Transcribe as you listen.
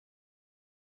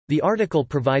The article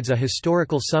provides a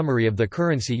historical summary of the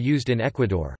currency used in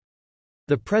Ecuador.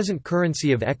 The present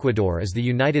currency of Ecuador is the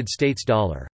United States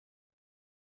dollar.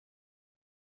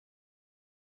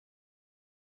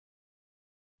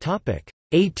 Topic: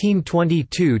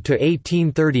 1822 to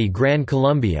 1830 Gran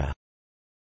Colombia.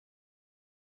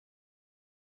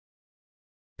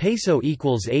 Peso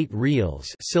equals 8 reals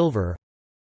silver.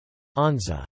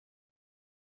 Onza.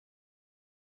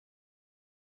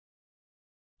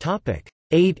 Topic: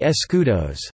 8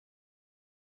 escudos.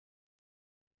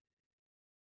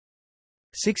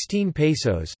 16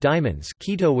 pesos diamonds.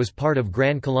 Quito was part of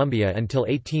Gran Colombia until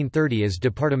 1830 as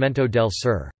Departamento del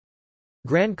Sur.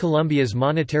 Gran Colombia's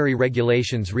monetary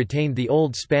regulations retained the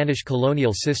old Spanish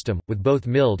colonial system, with both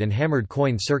milled and hammered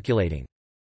coin circulating.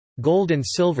 Gold and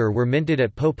silver were minted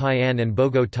at Popayan and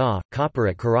Bogotá, copper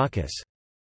at Caracas.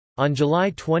 On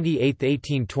July 28,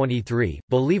 1823,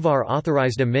 Bolívar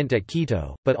authorized a mint at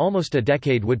Quito, but almost a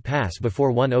decade would pass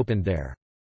before one opened there.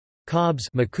 Cobs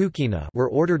were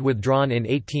ordered withdrawn in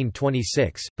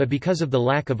 1826, but because of the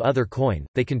lack of other coin,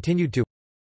 they continued to.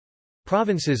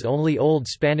 Province's only old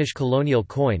Spanish colonial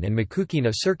coin and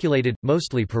macuquina circulated,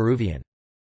 mostly Peruvian.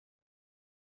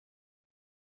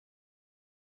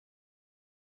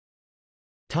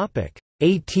 Topic: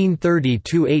 1830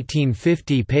 to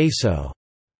 1850 peso.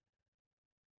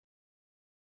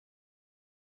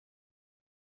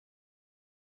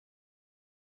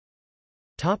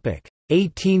 Topic: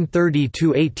 1830 to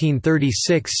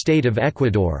 1836 State of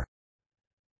Ecuador.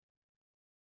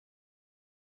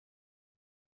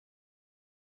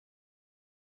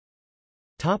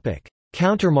 Topic: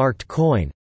 Countermarked coin.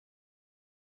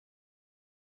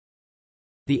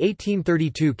 The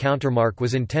 1832 countermark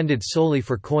was intended solely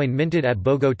for coin minted at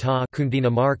Bogotá,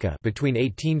 Cundinamarca between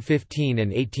 1815 and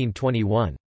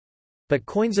 1821. But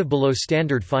coins of below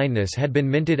standard fineness had been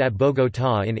minted at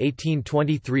Bogotá in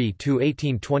 1823 to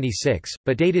 1826,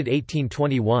 but dated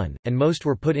 1821, and most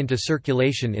were put into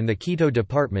circulation in the Quito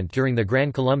department during the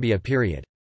Gran Colombia period.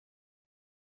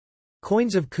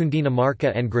 Coins of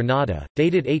Cundinamarca and Granada,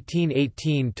 dated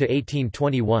 1818 to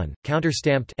 1821,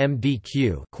 counterstamped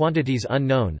MDQ, quantities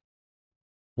unknown.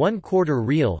 1/4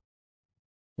 real,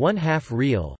 1/2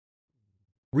 real,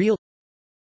 real,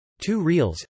 2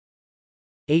 reals,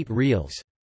 8 reals.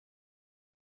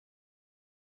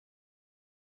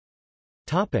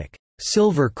 Topic: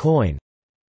 Silver coin.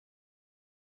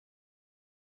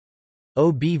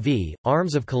 OBV,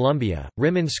 Arms of Colombia,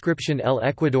 rim inscription El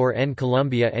Ecuador en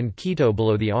Colombia and Quito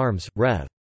below the arms, Rev.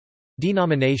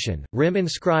 Denomination, rim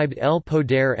inscribed El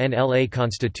Poder en la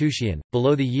Constitución,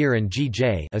 below the year and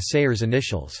GJ assayer's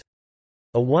initials.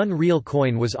 A 1 real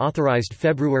coin was authorized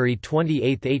February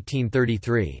 28,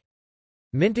 1833.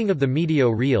 Minting of the medio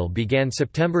real began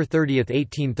September 30,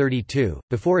 1832,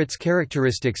 before its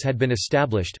characteristics had been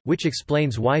established, which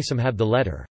explains why some have the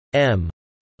letter M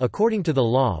according to the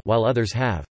law, while others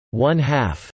have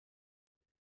 1/2.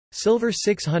 Silver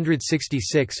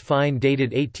 666 fine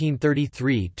dated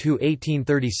 1833 to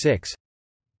 1836.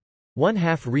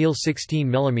 1/2 real 16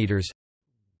 mm.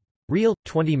 Real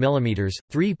 20 mm,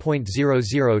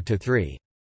 3.00 to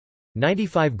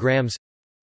 3.95 grams.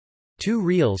 2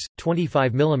 reals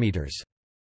 25 mm.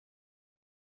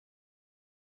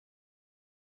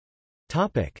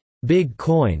 Topic: Big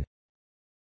coin.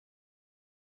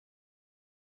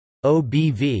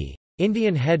 OBV.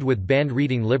 Indian head with band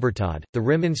reading Libertad, the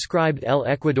rim inscribed El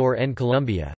Ecuador en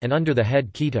Colombia, and under the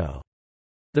head Quito.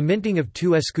 The minting of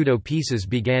 2 escudo pieces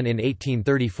began in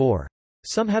 1834.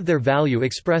 Some have their value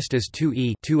expressed as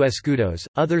 2 escudos,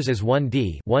 others as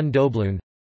 1d 1 doblun.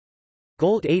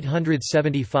 Gold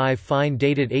 875 fine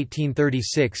dated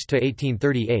 1836 to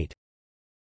 1838.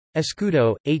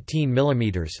 Escudo, 18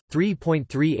 mm,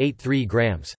 3.383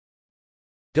 grams.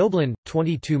 Doblin,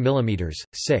 22 mm,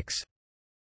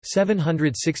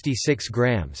 6.766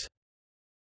 grams.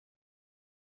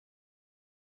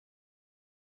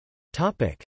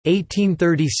 Topic: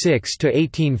 1836 to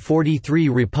 1843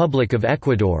 Republic of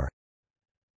Ecuador.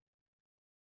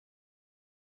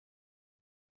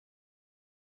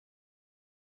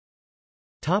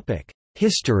 Topic: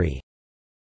 History.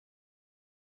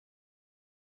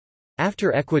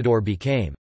 After Ecuador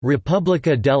became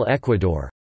República del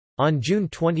Ecuador on June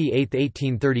 28,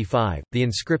 1835, the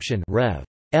inscription Rev.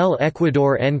 El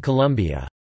Ecuador en Colombia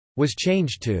was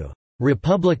changed to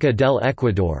República del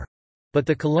Ecuador, but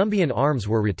the Colombian arms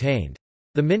were retained.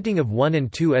 The minting of 1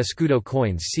 and 2 escudo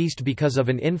coins ceased because of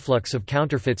an influx of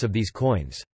counterfeits of these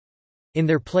coins. In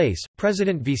their place,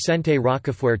 President Vicente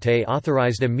Rocafuerte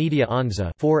authorized a media onza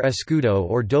 4 escudo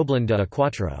or doblin de a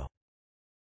cuatro.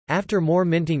 After more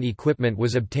minting equipment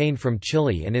was obtained from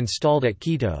Chile and installed at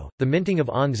Quito, the minting of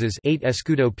onzas 8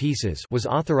 escudo pieces was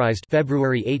authorized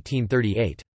February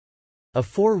 1838. A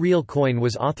 4-real coin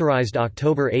was authorized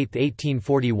October 8,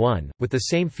 1841, with the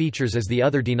same features as the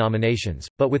other denominations,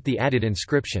 but with the added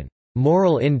inscription,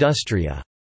 "Moral Industria,"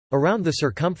 around the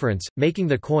circumference, making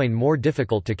the coin more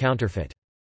difficult to counterfeit.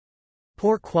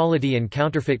 Poor quality and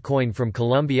counterfeit coin from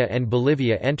Colombia and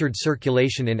Bolivia entered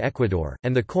circulation in Ecuador,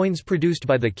 and the coins produced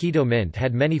by the Quito Mint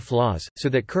had many flaws, so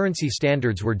that currency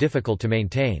standards were difficult to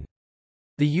maintain.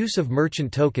 The use of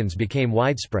merchant tokens became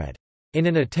widespread. In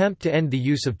an attempt to end the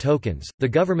use of tokens, the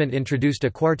government introduced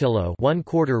a cuartillo,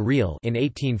 1/4 real, in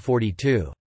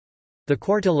 1842. The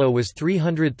cuartillo was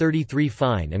 333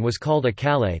 fine and was called a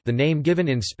calle, the name given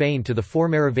in Spain to the 4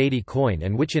 coin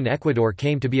and which in Ecuador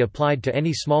came to be applied to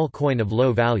any small coin of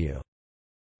low value.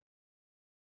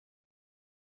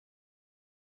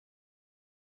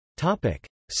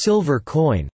 Silver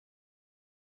coin.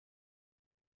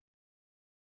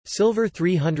 Silver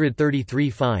 333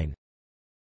 fine.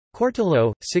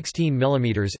 Cuartillo, 16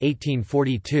 mm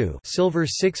 1842, silver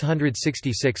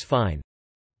 666 fine.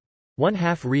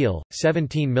 1/2 real,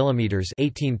 17 mm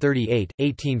 1838,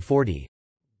 1840.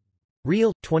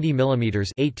 Real, 20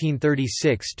 mm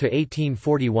 1836 to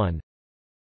 1841.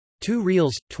 2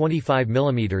 reals, 25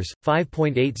 mm,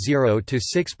 5.80 to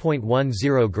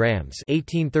 6.10 grams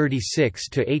 1836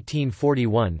 to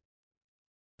 1841.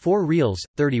 4 reals,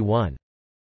 31.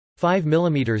 5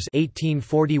 mm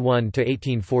 1841 to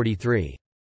 1843.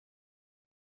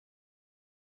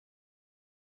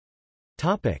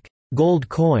 Gold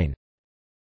coin.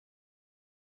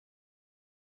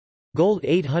 Gold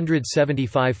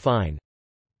 875 fine.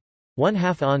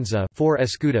 1/2 onza 4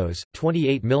 escudos,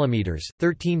 28 mm,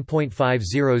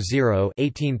 13.500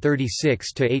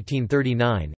 1836 to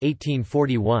 1839,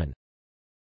 1841.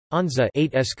 Onza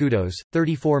 8 escudos,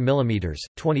 34 mm,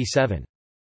 27.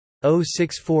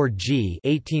 064 G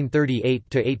 1838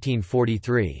 to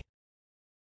 1843.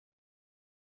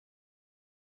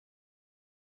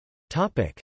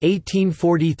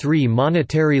 1843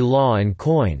 monetary law and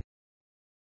coin.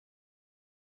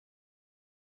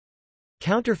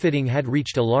 Counterfeiting had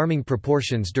reached alarming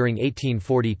proportions during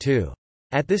 1842.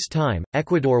 At this time,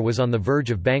 Ecuador was on the verge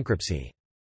of bankruptcy.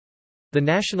 The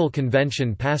National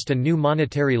Convention passed a new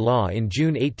monetary law in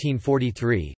June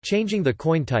 1843, changing the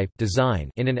coin type design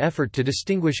in an effort to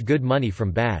distinguish good money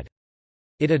from bad.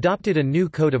 It adopted a new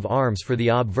coat of arms for the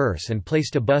obverse and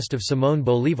placed a bust of Simón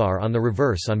Bolívar on the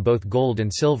reverse on both gold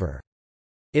and silver.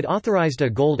 It authorized a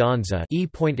gold onza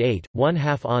E.8,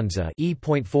 1/2 onza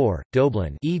E.4,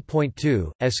 doblin E.2,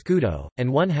 escudo, and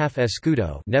 1/2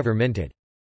 escudo never minted.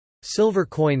 Silver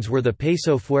coins were the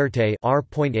peso fuerte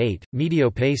R.8,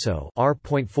 medio peso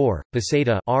R.4,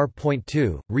 peseta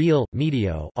R.2, real,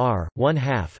 medio R,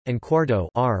 1/2, and cuarto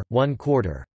R,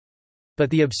 1/4. But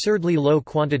the absurdly low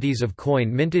quantities of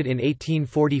coin minted in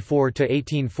 1844 to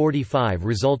 1845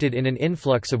 resulted in an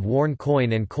influx of worn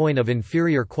coin and coin of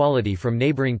inferior quality from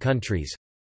neighboring countries.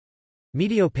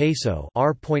 Medio peso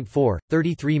R.4,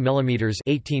 33 mm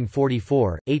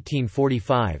 1844,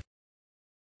 1845.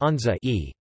 Onza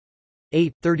E.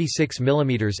 8, 36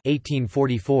 mm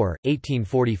 1844,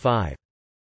 1845.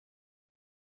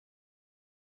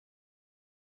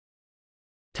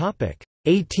 Topic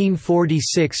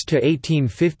 1846 to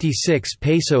 1856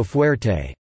 peso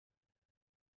fuerte.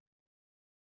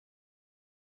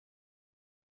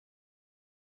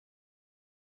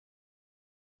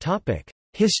 Topic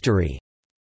History.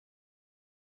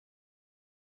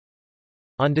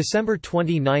 On December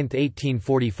 29,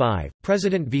 1845,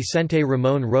 President Vicente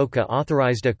Ramón Roca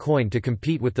authorized a coin to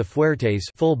compete with the fuertes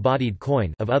full-bodied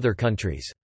coin of other countries.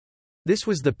 This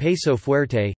was the peso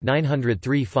fuerte,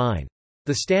 903 fine.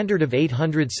 The standard of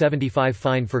 875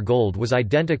 fine for gold was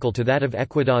identical to that of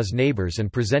Ecuador's neighbors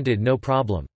and presented no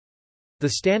problem. The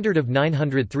standard of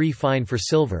 903 fine for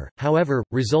silver, however,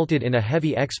 resulted in a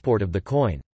heavy export of the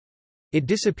coin. It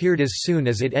disappeared as soon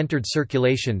as it entered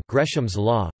circulation, Gresham's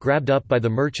law, grabbed up by the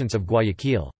merchants of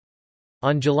Guayaquil.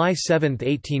 On July 7,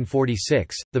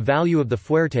 1846, the value of the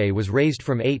fuerte was raised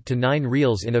from 8 to 9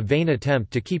 reals in a vain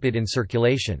attempt to keep it in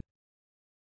circulation.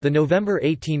 The November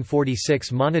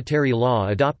 1846 monetary law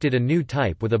adopted a new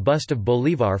type with a bust of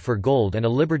Bolívar for gold and a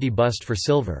Liberty bust for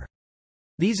silver.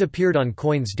 These appeared on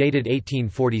coins dated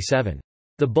 1847.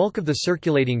 The bulk of the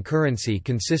circulating currency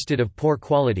consisted of poor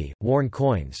quality, worn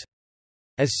coins.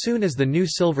 As soon as the new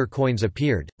silver coins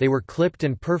appeared, they were clipped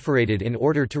and perforated in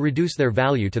order to reduce their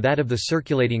value to that of the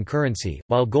circulating currency,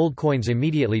 while gold coins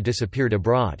immediately disappeared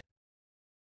abroad.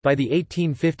 By the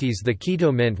 1850s the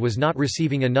Quito Mint was not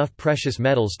receiving enough precious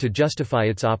metals to justify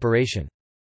its operation.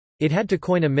 It had to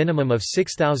coin a minimum of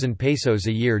 6,000 pesos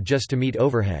a year just to meet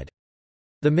overhead.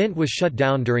 The mint was shut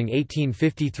down during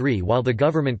 1853 while the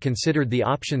government considered the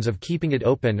options of keeping it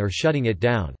open or shutting it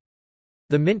down.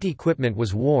 The mint equipment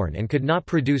was worn and could not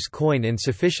produce coin in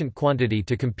sufficient quantity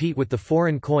to compete with the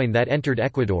foreign coin that entered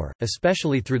Ecuador,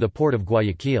 especially through the port of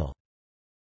Guayaquil.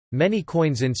 Many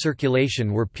coins in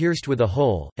circulation were pierced with a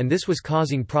hole, and this was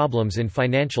causing problems in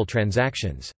financial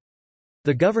transactions.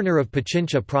 The governor of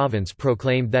Pichincha province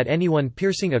proclaimed that anyone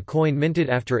piercing a coin minted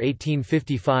after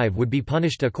 1855 would be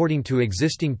punished according to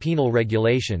existing penal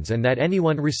regulations and that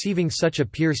anyone receiving such a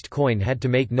pierced coin had to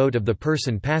make note of the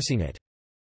person passing it.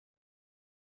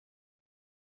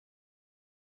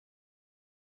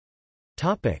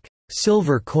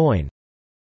 Silver coin.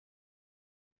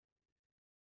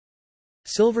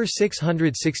 Silver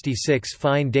 666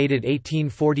 fine dated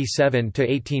 1847 to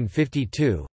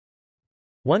 1852.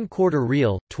 1/4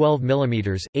 real, 12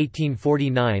 mm,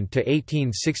 1849 to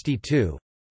 1862.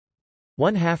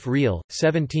 1/2 real,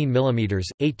 17 mm,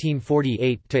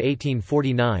 1848 to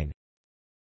 1849.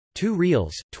 2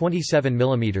 reals, 27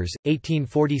 mm,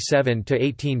 1847 to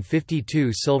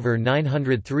 1852. Silver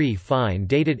 903 fine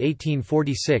dated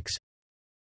 1846.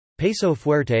 Peso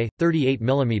fuerte, 38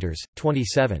 mm,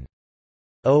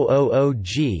 27.000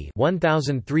 g,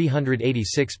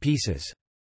 1,386 pieces.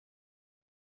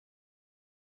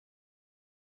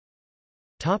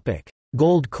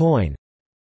 Gold coin.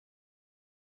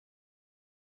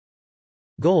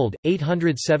 Gold,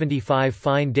 875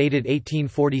 fine dated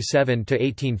 1847 to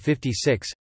 1856.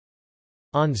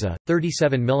 Onza,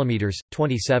 37 mm,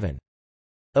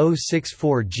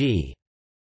 27.064 g.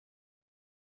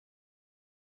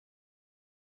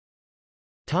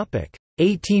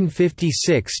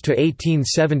 1856 to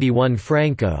 1871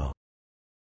 Franco.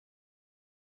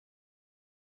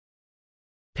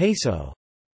 Peso.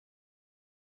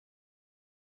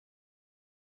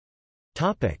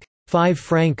 5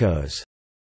 francos.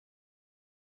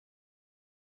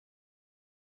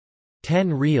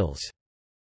 10 reals.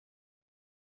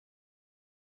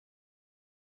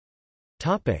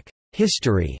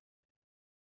 History.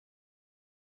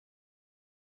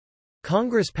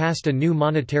 Congress passed a new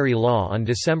monetary law on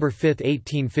December 5,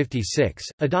 1856,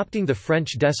 adopting the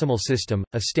French decimal system,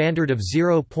 a standard of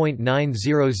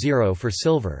 0.900 for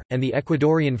silver, and the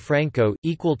Ecuadorian franco,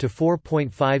 equal to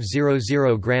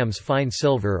 4.500 grams fine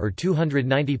silver or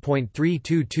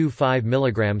 290.3225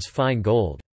 milligrams fine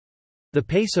gold. The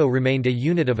peso remained a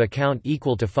unit of account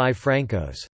equal to 5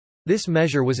 francos. This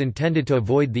measure was intended to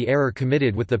avoid the error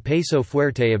committed with the peso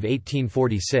fuerte of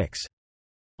 1846.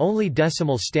 Only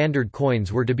decimal standard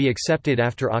coins were to be accepted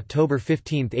after October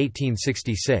 15,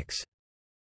 1866.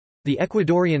 The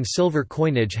Ecuadorian silver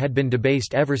coinage had been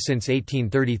debased ever since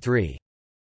 1833.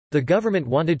 The government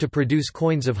wanted to produce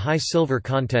coins of high silver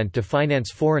content to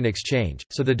finance foreign exchange,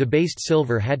 so the debased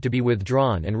silver had to be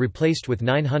withdrawn and replaced with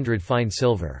 900 fine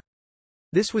silver.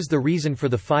 This was the reason for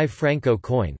the 5 franco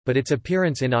coin, but its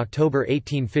appearance in October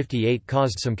 1858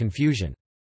 caused some confusion.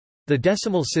 The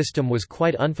decimal system was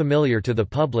quite unfamiliar to the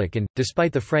public and,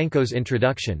 despite the franco's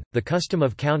introduction, the custom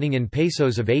of counting in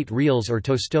pesos of 8 reals or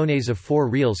tostones of 4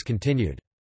 reals continued.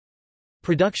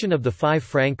 Production of the 5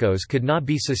 francos could not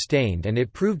be sustained and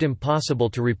it proved impossible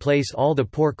to replace all the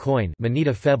poor coin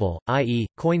moneda feble, i.e.,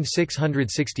 coin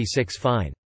 666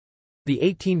 fine. The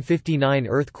 1859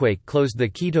 earthquake closed the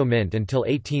Quito Mint until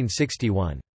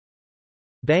 1861.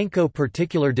 Banco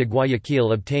Particular de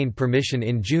Guayaquil obtained permission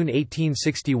in June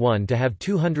 1861 to have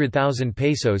 200,000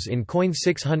 pesos in coin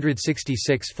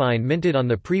 666 fine minted on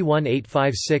the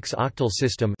pre-1856 octal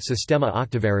system Sistema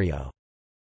Octavario.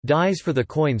 Dies for the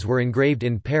coins were engraved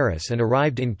in Paris and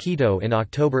arrived in Quito in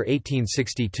October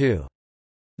 1862.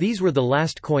 These were the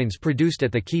last coins produced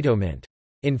at the Quito Mint.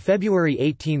 In February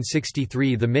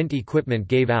 1863 the mint equipment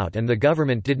gave out and the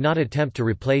government did not attempt to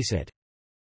replace it.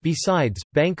 Besides,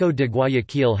 Banco de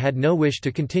Guayaquil had no wish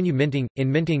to continue minting.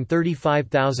 In minting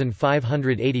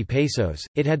 35,580 pesos,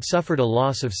 it had suffered a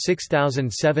loss of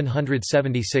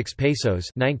 6,776 pesos,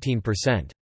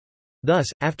 19%. Thus,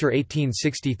 after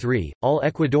 1863, all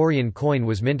Ecuadorian coin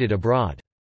was minted abroad.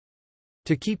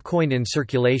 To keep coin in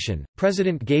circulation,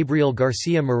 President Gabriel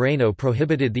García Moreno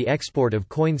prohibited the export of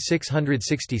coin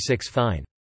 666 fine.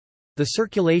 The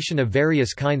circulation of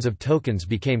various kinds of tokens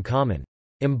became common.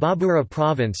 Imbabura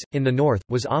province, in the north,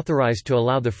 was authorized to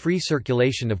allow the free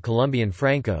circulation of Colombian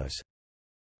francos.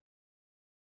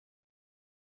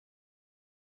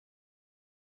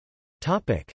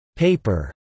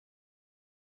 Paper.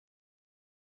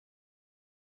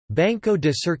 Banco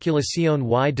de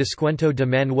Circulación y Descuento de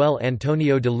Manuel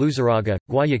Antonio de Luzaraga,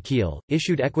 Guayaquil,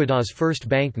 issued Ecuador's first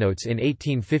banknotes in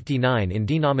 1859 in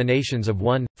denominations of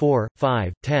 1, 4,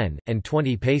 5, 10, and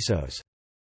 20 pesos.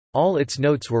 All its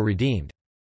notes were redeemed.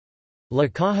 La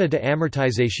Caja de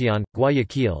Amortización,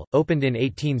 Guayaquil, opened in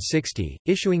 1860,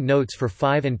 issuing notes for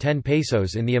 5 and 10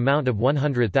 pesos in the amount of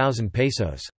 100,000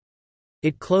 pesos.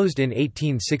 It closed in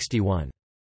 1861.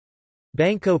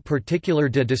 Banco Particular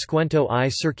de Descuento y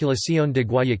Circulación de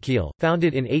Guayaquil,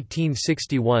 founded in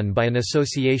 1861 by an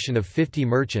association of 50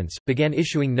 merchants, began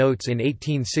issuing notes in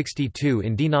 1862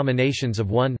 in denominations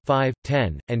of 1, 5,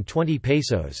 10, and 20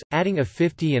 pesos, adding a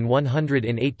 50 and 100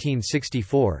 in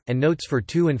 1864, and notes for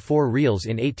 2 and 4 reals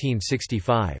in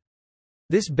 1865.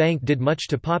 This bank did much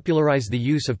to popularize the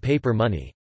use of paper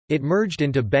money. It merged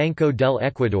into Banco del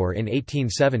Ecuador in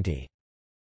 1870.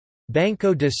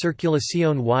 Banco de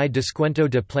Circulación y Descuento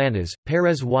de Planas,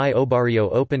 Pérez y Obarrio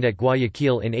opened at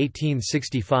Guayaquil in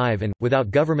 1865 and, without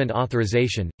government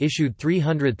authorization, issued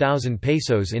 300,000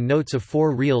 pesos in notes of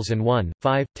 4 reals and 1,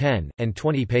 5, 10, and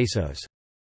 20 pesos.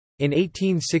 In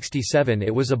 1867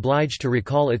 it was obliged to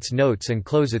recall its notes and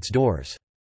close its doors.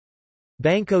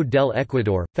 Banco del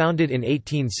Ecuador, founded in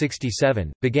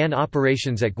 1867, began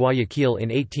operations at Guayaquil in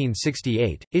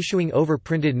 1868, issuing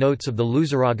overprinted notes of the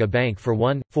Luzaraga Bank for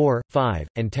 1, 4, 5,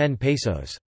 and 10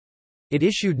 pesos. It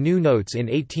issued new notes in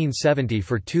 1870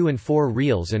 for 2 and 4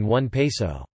 reals and 1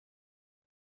 peso.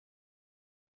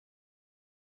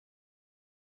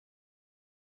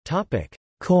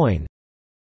 Coin.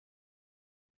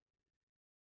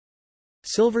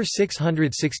 Silver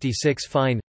 666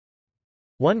 fine,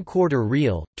 1/4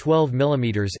 real, 12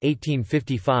 mm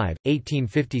 1855,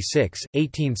 1856,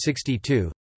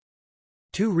 1862.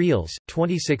 2 reals,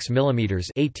 26 mm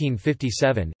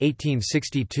 1857,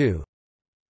 1862.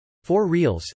 4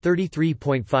 reals,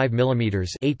 33.5 mm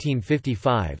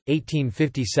 1855,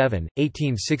 1857,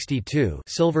 1862.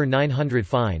 Silver 900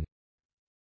 fine.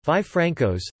 5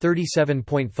 francos,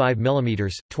 37.5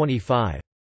 mm, 25.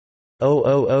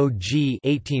 000 G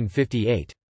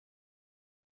 1858.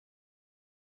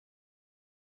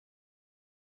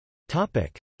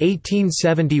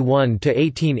 1871 to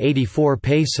 1884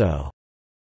 peso.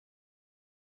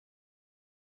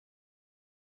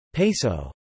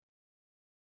 Peso.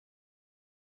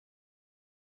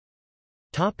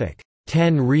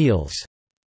 10 reals.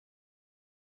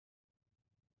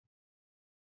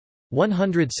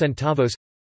 100 centavos.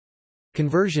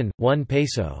 Conversion: 1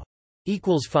 peso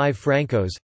equals 5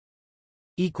 francos.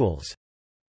 Equals.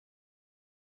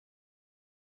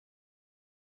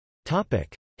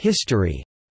 History.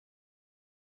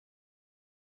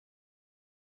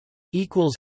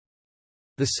 Equals.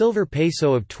 The silver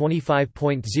peso of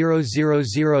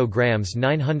 25.000 grams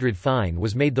 900 fine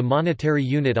was made the monetary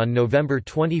unit on November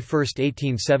 21,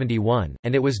 1871,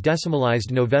 and it was decimalized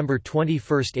November 21,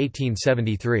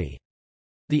 1873.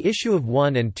 The issue of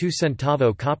 1 and 2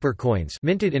 centavo copper coins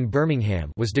minted in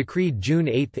Birmingham was decreed June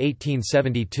 8,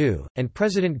 1872, and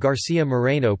President García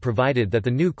Moreno provided that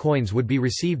the new coins would be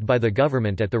received by the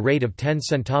government at the rate of 10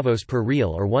 centavos per real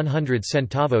or 100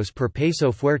 centavos per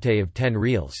peso fuerte of 10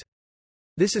 reals.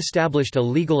 This established a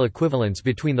legal equivalence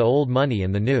between the old money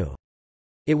and the new.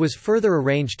 It was further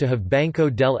arranged to have Banco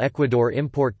del Ecuador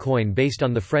import coin based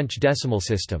on the French decimal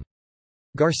system.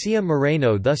 García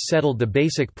Moreno thus settled the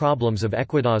basic problems of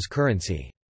Ecuador's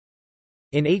currency.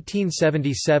 In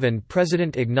 1877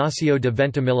 President Ignacio de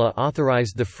Ventimilla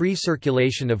authorized the free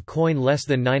circulation of coin less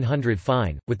than 900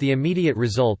 fine, with the immediate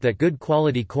result that good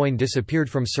quality coin disappeared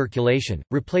from circulation,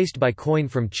 replaced by coin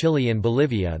from Chile and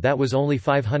Bolivia that was only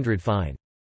 500 fine.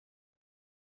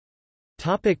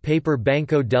 Paper.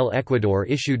 Banco del Ecuador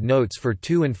issued notes for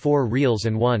 2 and 4 reals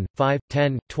and 1, 5,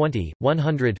 10, 20,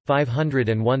 100, 500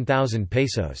 and 1,000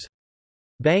 pesos.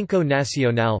 Banco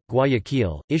Nacional,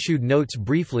 Guayaquil, issued notes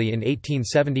briefly in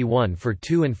 1871 for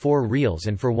 2 and 4 reals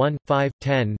and for 1, 5,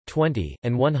 10, 20,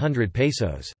 and 100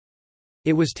 pesos.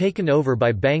 It was taken over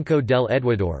by Banco del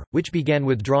Ecuador, which began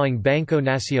withdrawing Banco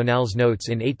Nacional's notes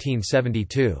in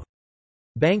 1872.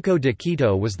 Banco de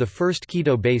Quito was the first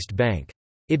Quito-based bank.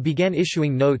 It began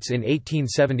issuing notes in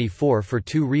 1874 for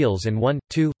 2 reals and 1,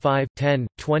 2, 5, 10,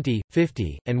 20,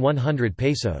 50, and 100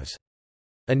 pesos.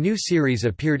 A new series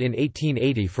appeared in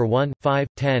 1880 for 1, 5,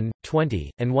 10,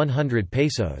 20, and 100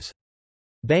 pesos.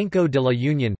 Banco de la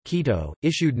Unión, Quito,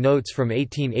 issued notes from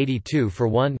 1882 for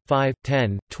 1, 5,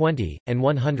 10, 20, and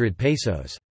 100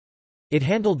 pesos. It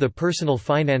handled the personal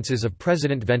finances of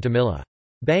President Ventimilla.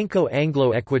 Banco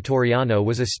Anglo-Ecuatoriano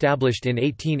was established in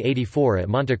 1884 at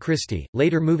Montecristi,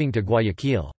 later moving to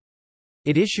Guayaquil.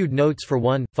 It issued notes for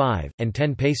 1, 5, and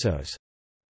 10 pesos.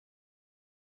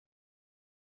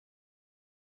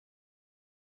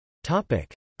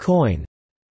 Coin.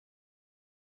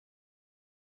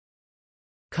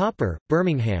 Copper,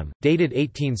 Birmingham, dated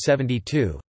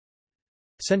 1872.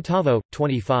 Centavo,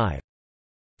 25.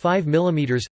 5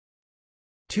 mm.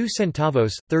 2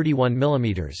 centavos, 31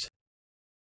 mm.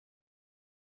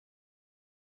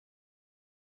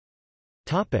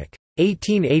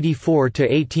 1884 to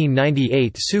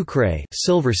 1898 Sucre,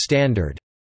 silver standard.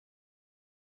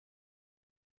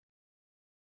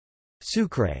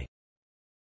 Sucre.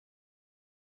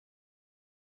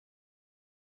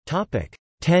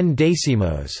 10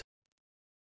 decimos.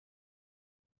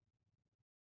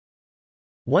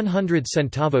 100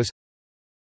 centavos.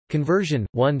 Conversion: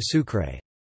 1 Sucre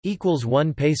equals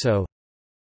 1 peso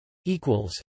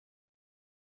equals.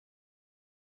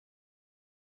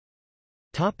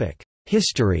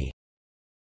 History.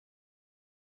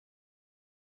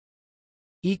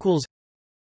 Equals.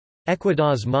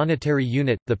 Ecuador's monetary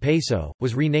unit, the peso,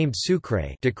 was renamed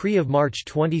Sucre, Decree of March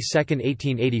 22,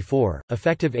 1884,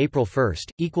 effective April 1,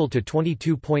 equal to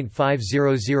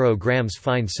 22.500 grams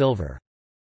fine silver.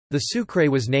 The Sucre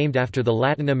was named after the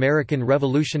Latin American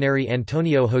revolutionary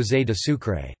Antonio José de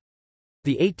Sucre.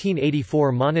 The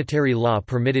 1884 monetary law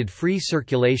permitted free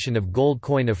circulation of gold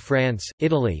coin of France,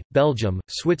 Italy, Belgium,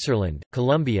 Switzerland,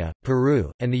 Colombia,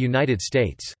 Peru, and the United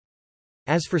States.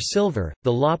 As for silver,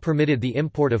 the law permitted the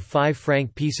import of 5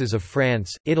 franc pieces of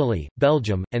France, Italy,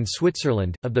 Belgium, and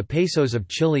Switzerland, of the pesos of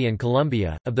Chile and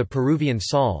Colombia, of the Peruvian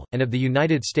sol, and of the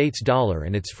United States dollar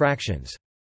and its fractions.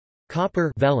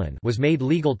 Copper vellon was made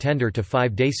legal tender to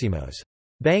 5 decimos.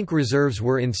 Bank reserves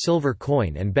were in silver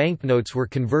coin and banknotes were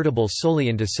convertible solely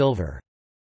into silver.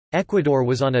 Ecuador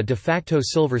was on a de facto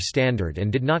silver standard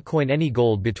and did not coin any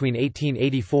gold between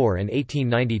 1884 and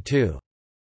 1892.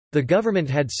 The government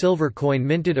had silver coin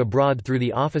minted abroad through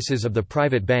the offices of the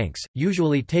private banks,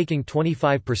 usually taking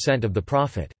 25% of the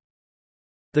profit.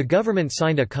 The government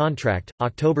signed a contract,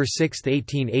 October 6,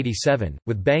 1887,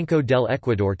 with Banco del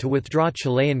Ecuador to withdraw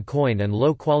Chilean coin and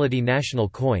low-quality national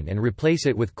coin and replace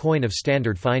it with coin of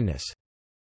standard fineness.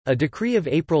 A decree of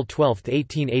April 12,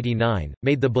 1889,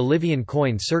 made the Bolivian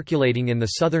coin circulating in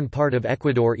the southern part of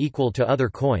Ecuador equal to other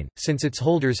coin, since its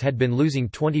holders had been losing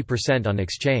 20% on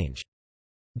exchange.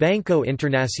 Banco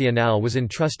Internacional was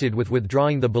entrusted with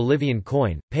withdrawing the Bolivian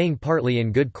coin, paying partly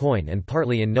in good coin and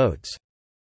partly in notes.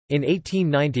 In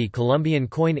 1890 Colombian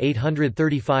coin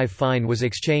 835 fine was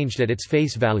exchanged at its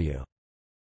face value.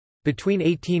 Between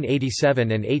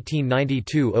 1887 and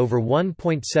 1892 over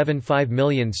 1.75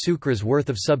 million sucres worth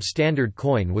of substandard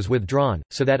coin was withdrawn,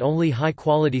 so that only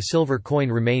high-quality silver coin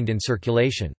remained in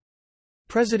circulation.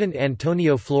 President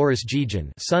Antonio Flores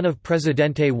Gijon, son of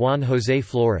Presidente Juan José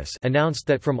Flores, announced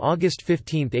that from August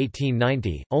 15,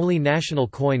 1890, only national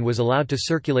coin was allowed to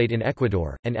circulate in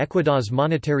Ecuador, and Ecuador's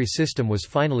monetary system was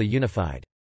finally unified.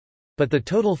 But the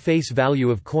total face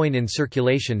value of coin in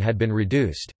circulation had been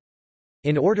reduced.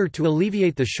 In order to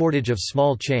alleviate the shortage of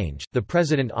small change, the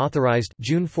president authorized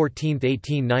June 14,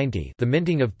 1890, the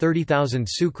minting of 30,000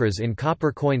 sucres in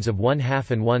copper coins of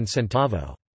 1/2 and 1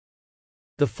 centavo.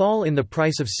 The fall in the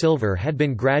price of silver had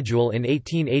been gradual in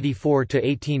 1884 to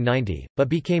 1890, but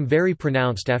became very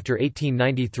pronounced after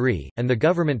 1893, and the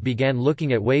government began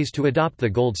looking at ways to adopt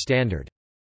the gold standard.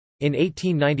 In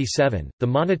 1897, the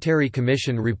Monetary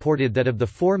Commission reported that of the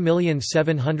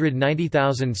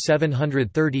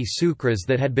 4,790,730 sucres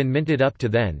that had been minted up to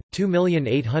then,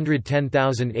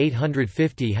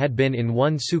 2,810,850 had been in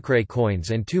 1 sucre coins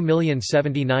and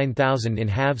 2,079,000 in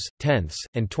halves, tenths,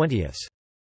 and twentieths.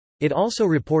 It also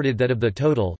reported that of the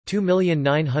total,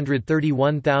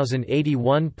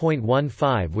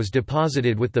 2,931,081.15 was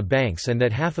deposited with the banks and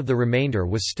that half of the remainder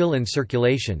was still in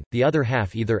circulation, the other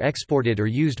half either exported or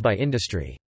used by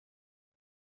industry.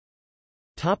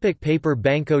 Paper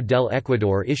Banco del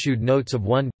Ecuador issued notes of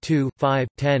 1, 2, 5,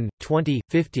 10, 20,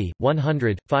 50,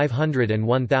 100, 500 and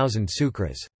 1,000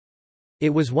 sucres.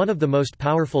 It was one of the most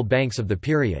powerful banks of the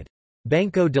period.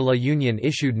 Banco de la Unión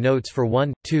issued notes for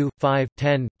 1, 2, 5,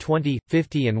 10, 20,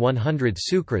 50 and 100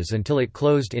 sucres until it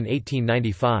closed in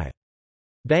 1895.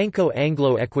 Banco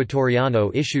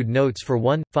Anglo-Ecuatoriano issued notes for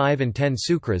 1, 5 and 10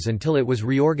 sucres until it was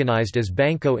reorganized as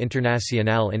Banco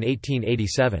Internacional in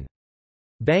 1887.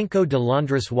 Banco de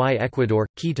Londres y Ecuador,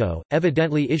 Quito,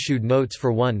 evidently issued notes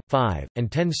for 1, 5,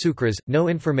 and 10 sucres. No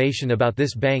information about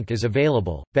this bank is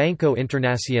available. Banco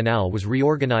Internacional was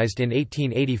reorganized in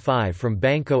 1885 from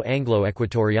Banco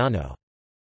Anglo-Ecuatoriano.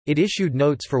 It issued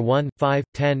notes for 1, 5,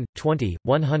 10, 20,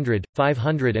 100,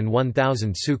 500 and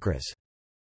 1,000 sucres.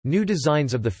 New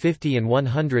designs of the 50 and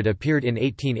 100 appeared in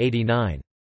 1889.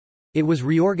 It was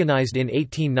reorganized in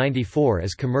 1894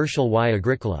 as Comercial y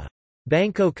Agrícola.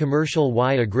 Banco Comercial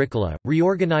y Agrícola,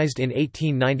 reorganized in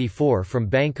 1894 from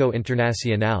Banco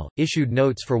Internacional, issued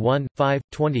notes for 1, 5,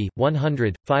 20,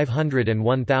 100, 500 and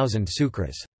 1,000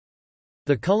 sucres.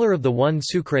 The color of the 1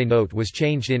 sucre note was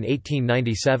changed in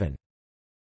 1897.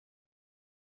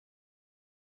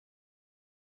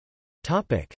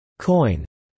 Coin.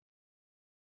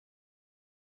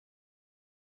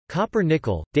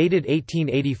 Copper-nickel, dated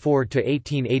 1884 to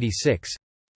 1886.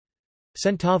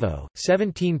 Centavo,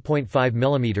 17.5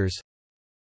 mm.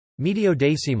 Medio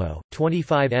decimo,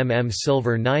 25 mm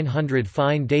silver 900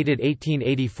 fine, dated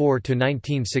 1884 to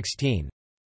 1916.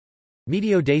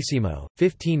 Medio decimo,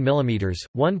 15 mm,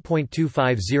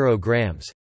 1.250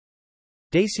 grams.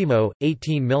 Decimo,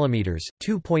 18 mm,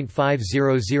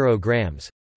 2.500 grams.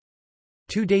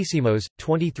 2 decimos,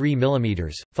 23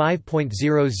 mm,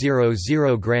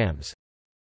 5.000 grams.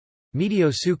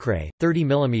 Medio sucre, 30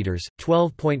 mm,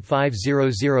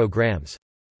 12.500 grams.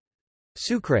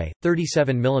 Sucre,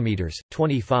 37 mm,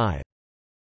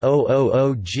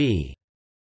 25.000 g.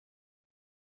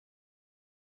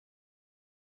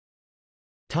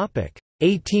 Topic: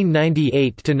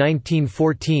 1898 to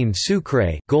 1914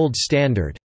 Sucre, gold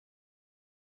standard.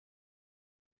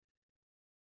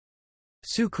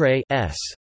 Sucre S.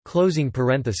 Closing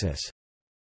parenthesis.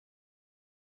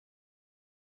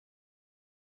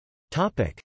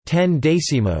 Topic: 10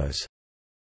 decimos.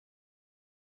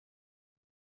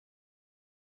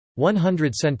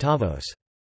 100 centavos.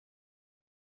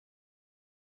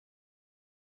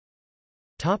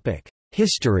 Topic: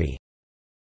 History.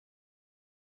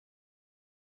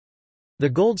 The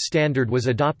gold standard was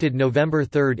adopted November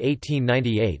 3,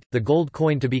 1898, the gold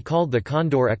coin to be called the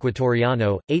Condor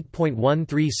Ecuatoriano,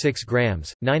 8.136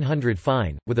 grams, 900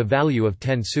 fine, with a value of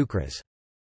 10 sucres.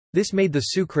 This made the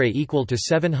sucre equal to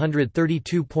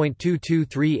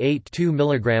 732.22382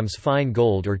 mg fine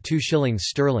gold or 2 shillings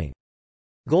sterling.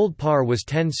 Gold par was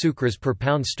 10 sucres per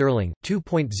pound sterling,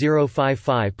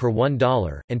 2.055 per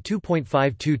 $1, and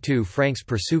 2.522 francs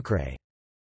per sucre.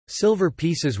 Silver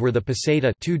pieces were the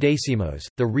peseta 2 decimos,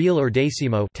 the real or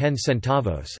decimo 10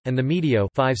 centavos, and the medio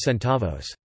 5 centavos.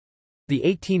 The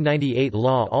 1898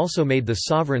 law also made the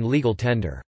sovereign legal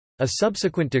tender. A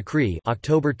subsequent decree,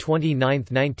 October 29,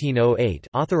 1908,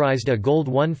 authorized a gold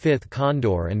 1/5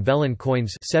 condor and vellon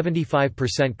coins,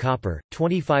 75% copper,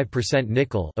 25%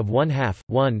 nickel, of 1/2,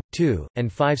 1, 2, and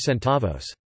 5 centavos.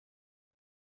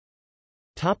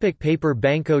 Topic: paper.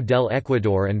 Banco del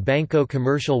Ecuador and Banco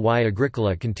Comercial y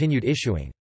Agrícola continued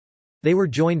issuing. They were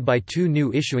joined by 2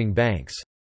 new issuing banks.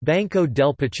 Banco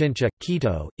del Pichincha,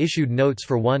 Quito, issued notes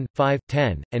for 1, 5,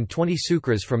 10, and 20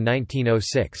 sucres from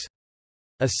 1906.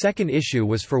 A second issue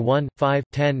was for 1, 5,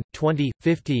 10, 20,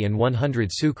 50 and 100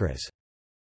 sucres.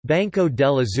 Banco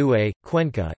del Azue,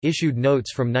 Cuenca, issued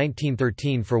notes from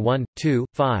 1913 for 1, 2,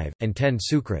 5, and 10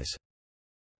 sucres.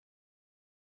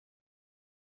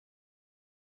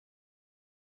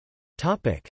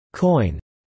 Coin.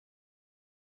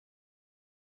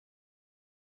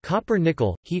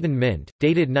 Copper-nickel, Heaton Mint,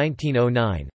 dated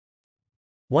 1909.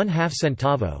 1/2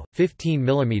 centavo, 15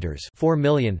 mm, 4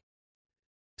 million.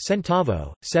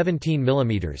 Centavo, 17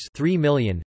 mm, 3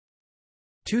 million.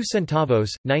 2 centavos,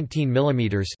 19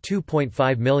 mm,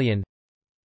 2.5 million.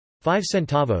 5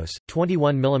 centavos,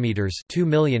 21 mm, 2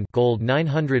 million. Gold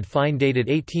 900 fine, dated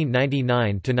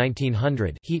 1899 to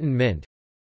 1900, Heaton Mint.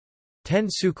 10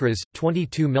 sucres,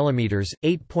 22 mm,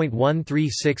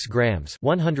 8.136 grams,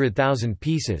 100,000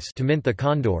 pieces to mint the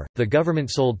Condor. The government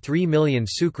sold 3 million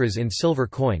sucres in silver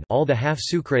coin, all the half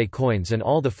sucre coins and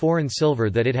all the foreign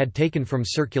silver that it had taken from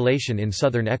circulation in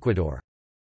southern Ecuador.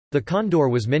 The Condor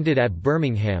was minted at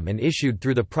Birmingham and issued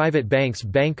through the private banks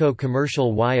Banco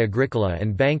Comercial y Agrícola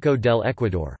and Banco del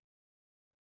Ecuador.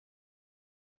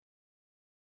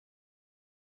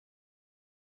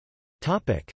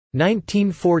 Topic: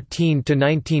 1914 to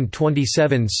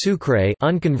 1927 Sucre,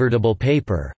 unconvertible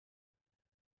paper.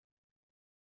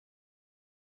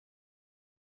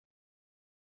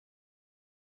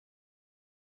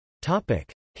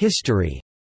 Topic: History.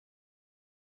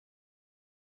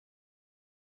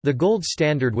 The gold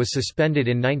standard was suspended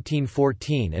in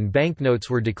 1914 and banknotes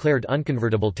were declared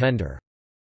unconvertible tender.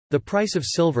 The price of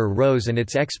silver rose and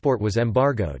its export was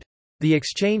embargoed. The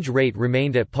exchange rate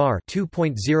remained at par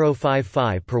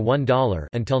 2.055 per $1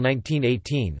 until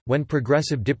 1918, when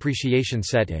progressive depreciation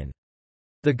set in.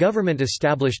 The government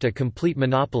established a complete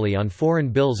monopoly on foreign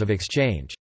bills of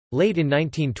exchange. Late in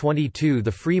 1922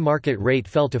 the free market rate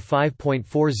fell to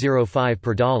 5.405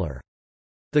 per $1.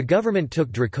 The government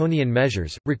took draconian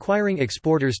measures, requiring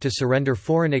exporters to surrender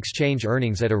foreign exchange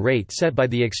earnings at a rate set by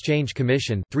the Exchange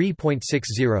Commission,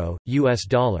 3.60 US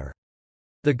dollar.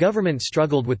 The government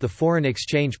struggled with the foreign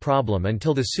exchange problem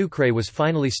until the Sucre was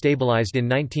finally stabilized in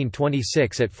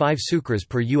 1926 at 5 sucres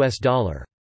per US dollar.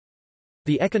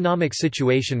 The economic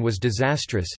situation was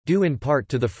disastrous, due in part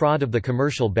to the fraud of the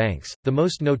commercial banks, the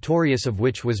most notorious of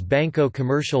which was Banco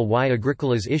Comercial y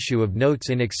Agricola's issue of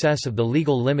notes in excess of the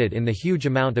legal limit in the huge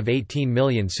amount of 18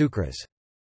 million sucres.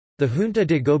 The Junta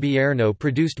de Gobierno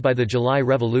produced by the July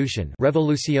Revolution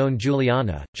Revolución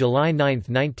Juliana, July 9,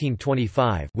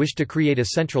 1925 wished to create a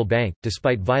central bank,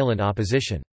 despite violent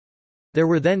opposition. There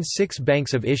were then 6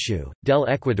 banks of issue, del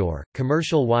Ecuador,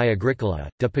 Comercial y Agrícola,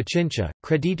 de Pichincha,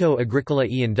 Crédito Agrícola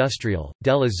y Industrial,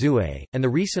 del Azue, and the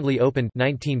recently opened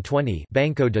 1920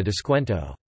 Banco de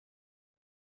Descuento.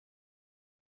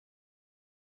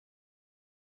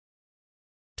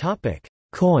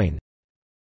 Coin.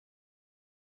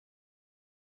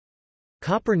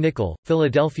 Copper-nickel,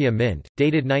 Philadelphia Mint,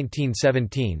 dated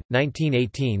 1917,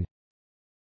 1918.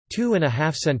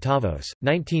 2.5 centavos,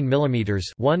 19 mm,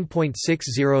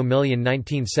 1.60 million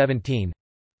 1917.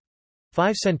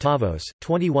 5 centavos,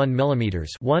 21 mm,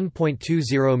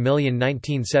 1.20 million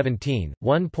 1917,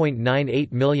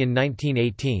 1.98 million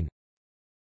 1918.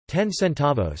 10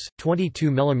 centavos,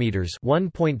 22 mm,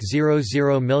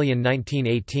 1.00 million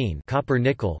 1918.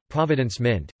 Copper-nickel, Providence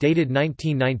Mint, dated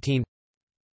 1919.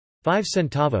 5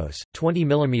 centavos, 20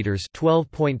 mm,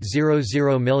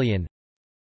 12.00 million.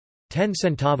 10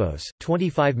 centavos,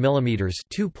 25 mm,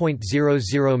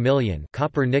 2.00 million.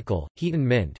 Copper-nickel, Heaton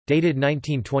Mint, dated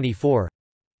 1924.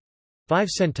 5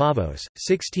 centavos,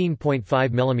 16.5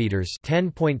 mm,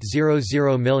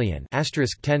 10.00 million.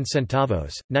 Asterisk 10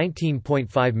 centavos, 19.5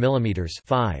 mm,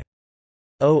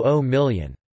 5.00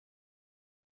 million.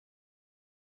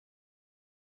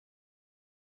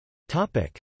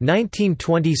 Topic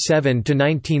 1927 to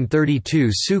 1932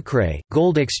 Sucre,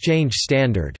 gold exchange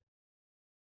standard.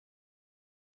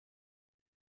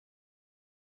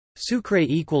 Sucre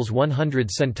equals 100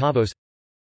 centavos.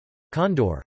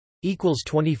 Condor equals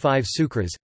 25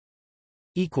 sucres.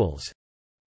 Equals.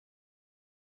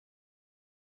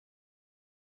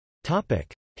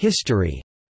 Topic: History.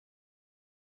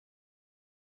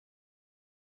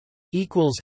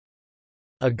 Equals.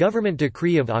 A government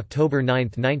decree of October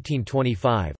 9,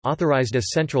 1925, authorized a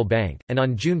central bank, and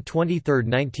on June 23,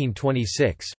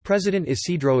 1926, President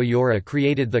Isidro Ayora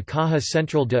created the Caja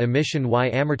Central de Emisión y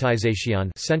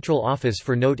Amortización Central Office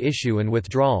for Note Issue and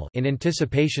Withdrawal in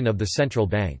anticipation of the central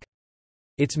bank.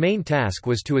 Its main task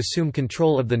was to assume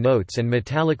control of the notes and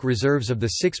metallic reserves of the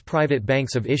 6 private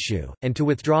banks of issue, and to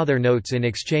withdraw their notes in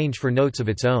exchange for notes of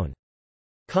its own.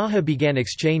 Caja began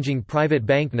exchanging private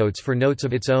banknotes for notes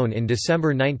of its own in December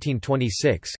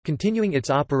 1926, continuing its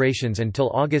operations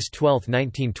until August 12,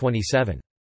 1927.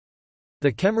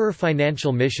 The Kemmerer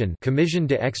Financial Mission Comisión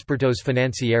de Expertos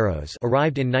Financieros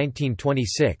arrived in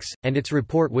 1926, and its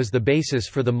report was the basis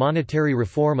for the monetary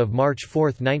reform of March 4,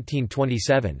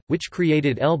 1927, which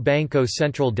created El Banco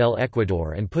Central del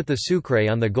Ecuador and put the Sucre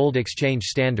on the gold exchange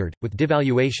standard, with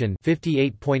devaluation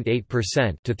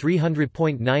 58.8% to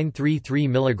 300.933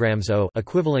 mg O,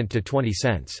 equivalent to 20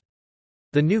 cents.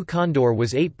 The new Condor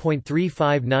was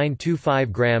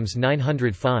 8.35925 grams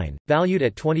 900 fine, valued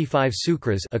at 25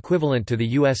 sucres equivalent to the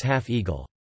U.S. half-eagle.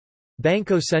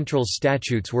 Banco Central's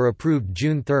statutes were approved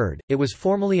June 3, it was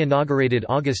formally inaugurated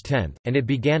August 10, and it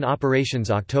began operations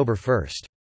October 1.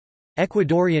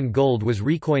 Ecuadorian gold was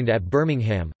recoined at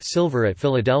Birmingham, silver at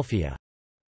Philadelphia.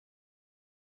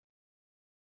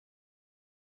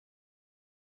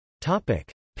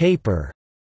 Paper.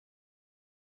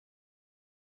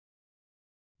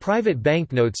 Private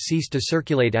banknotes ceased to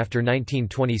circulate after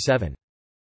 1927.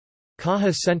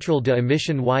 Caja Central de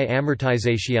Emisión y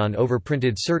Amortización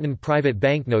overprinted certain private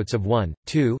banknotes of 1,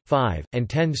 2, 5, and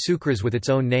 10 sucres with its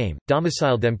own name,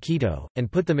 domiciled them Quito,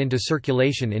 and put them into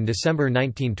circulation in December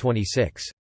 1926.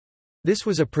 This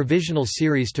was a provisional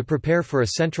series to prepare for a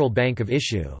central bank of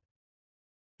issue.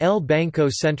 El Banco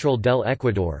Central del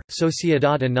Ecuador,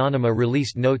 Sociedad Anónima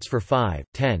released notes for 5,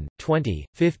 10, 20,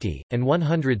 50, and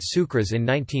 100 sucres in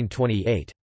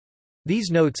 1928. These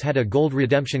notes had a gold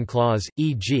redemption clause,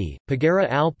 e.g., Pagará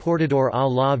al portador a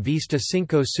la vista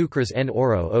 5 sucres en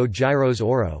oro o giros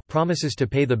oro, promises to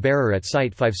pay the bearer at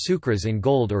sight 5 sucres in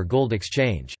gold or gold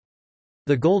exchange.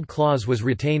 The gold clause was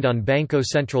retained on Banco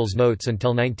Central's notes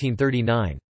until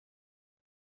 1939.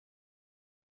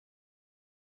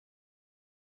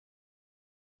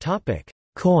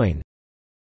 Coin.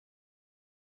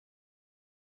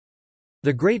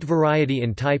 The great variety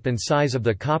in type and size of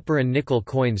the copper and nickel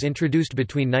coins introduced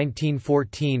between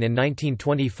 1914 and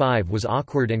 1925 was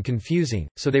awkward and confusing,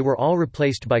 so they were all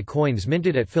replaced by coins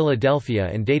minted at Philadelphia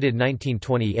and dated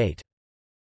 1928.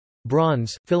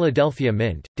 Bronze, Philadelphia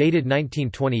Mint, dated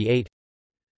 1928.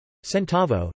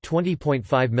 Centavo, 20.5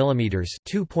 mm,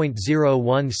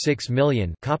 2.016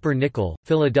 million. Copper nickel,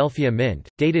 Philadelphia Mint,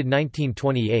 dated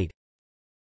 1928.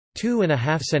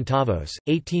 2.5 centavos,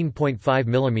 18.5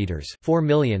 mm, 4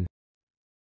 million.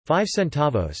 5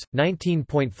 centavos,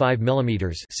 19.5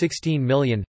 mm, 16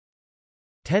 million.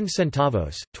 10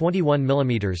 centavos, 21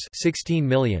 mm, 16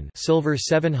 million. Silver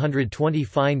 720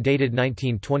 fine, dated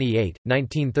 1928,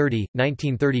 1930,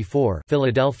 1934.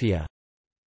 Philadelphia.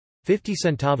 50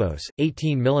 centavos,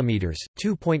 18 mm,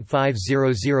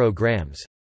 2.500 grams.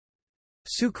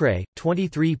 Sucre,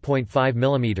 23.5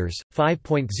 mm,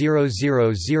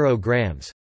 5.000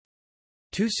 grams.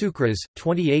 2 sucres,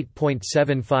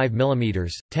 28.75 mm,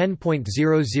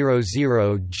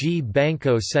 10.000 g.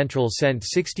 Banco Central sent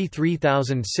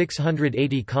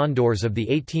 63,680 condors of the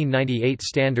 1898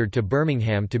 standard to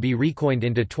Birmingham to be recoined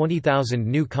into 20,000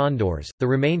 new condors, the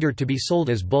remainder to be sold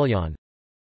as bullion.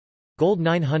 Gold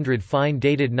 900 fine,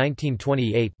 dated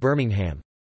 1928, Birmingham.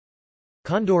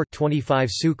 Condor 25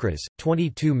 sucres,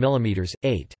 22 mm,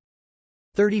 8.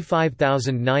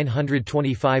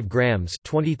 35,925 grams,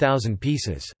 20,000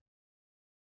 pieces.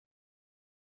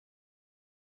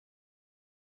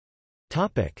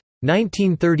 Topic: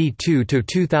 1932 to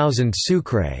 2000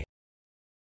 Sucre.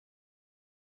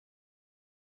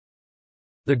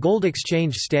 The gold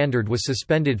exchange standard was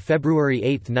suspended February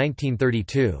 8,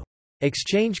 1932.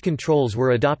 Exchange controls were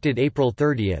adopted April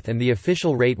 30 and the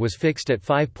official rate was fixed at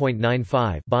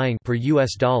 5.95 buying per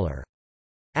US dollar.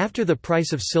 After the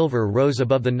price of silver rose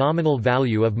above the nominal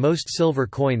value of most silver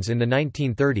coins in the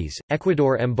 1930s,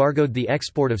 Ecuador embargoed the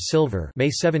export of silver May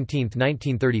 17,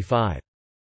 1935.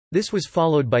 This was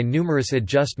followed by numerous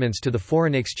adjustments to the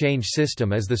foreign exchange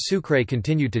system as the sucre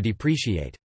continued to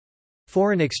depreciate.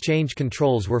 Foreign exchange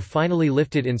controls were finally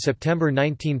lifted in September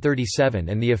 1937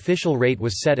 and the official rate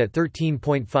was set at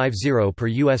 13.50 per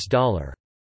US dollar.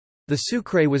 The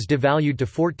sucre was devalued to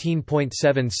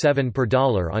 14.77 per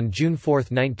dollar on June 4,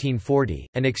 1940,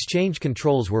 and exchange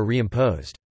controls were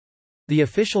reimposed. The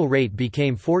official rate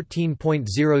became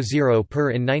 14.00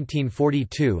 per in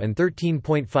 1942 and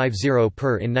 13.50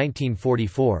 per in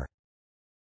 1944.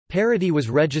 Parity was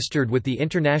registered with the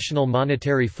International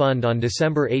Monetary Fund on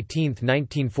December 18,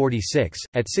 1946,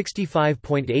 at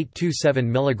 65.827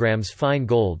 mg fine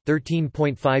gold,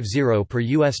 13.50 per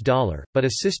US dollar, but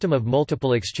a system of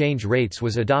multiple exchange rates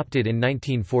was adopted in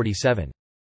 1947.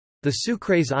 The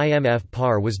sucre's IMF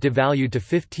par was devalued to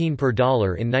 15 per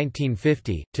dollar in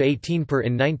 1950, to 18 per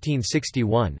in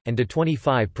 1961, and to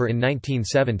 25 per in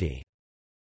 1970.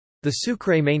 The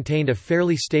sucre maintained a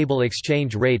fairly stable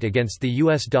exchange rate against the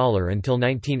US dollar until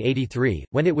 1983,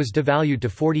 when it was devalued to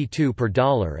 42 per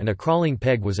dollar and a crawling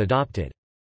peg was adopted.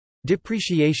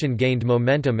 Depreciation gained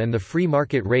momentum and the free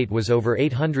market rate was over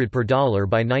 800 per dollar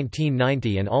by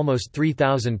 1990 and almost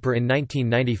 3,000 per in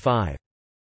 1995.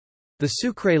 The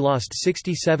sucre lost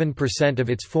 67%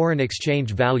 of its foreign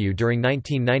exchange value during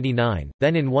 1999,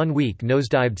 then in 1 week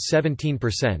nosedived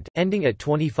 17%, ending at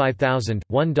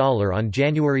 $25,001 on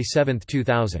January 7,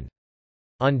 2000.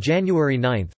 On January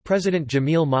 9, President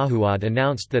Jamil Mahuad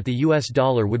announced that the US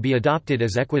dollar would be adopted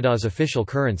as Ecuador's official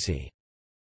currency.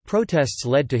 Protests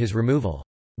led to his removal.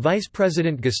 Vice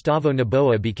President Gustavo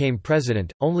Noboa became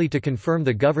president, only to confirm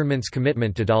the government's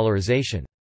commitment to dollarization.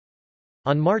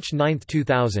 On March 9,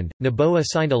 2000, Noboa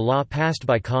signed a law passed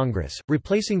by Congress,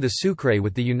 replacing the sucre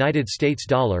with the United States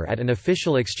dollar at an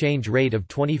official exchange rate of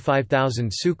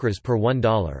 25,000 sucres per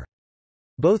 $1.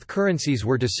 Both currencies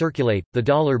were to circulate, the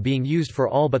dollar being used for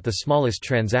all but the smallest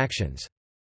transactions.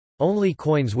 Only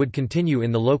coins would continue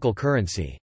in the local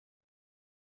currency.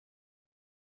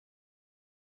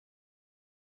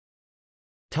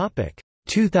 Topic: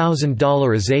 2000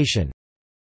 dollarization.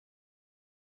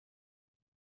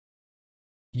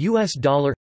 US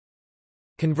dollar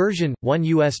conversion: 1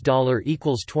 US dollar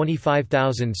equals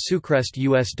 25,000 sucres.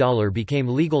 US dollar became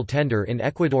legal tender in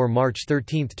Ecuador March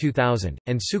 13, 2000,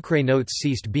 and sucre notes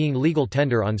ceased being legal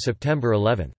tender on September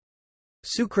 11.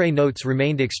 Sucre notes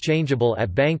remained exchangeable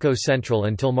at Banco Central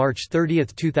until March 30,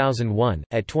 2001,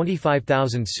 at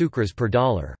 25,000 sucres per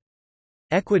dollar.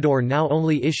 Ecuador now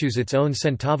only issues its own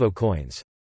centavo coins.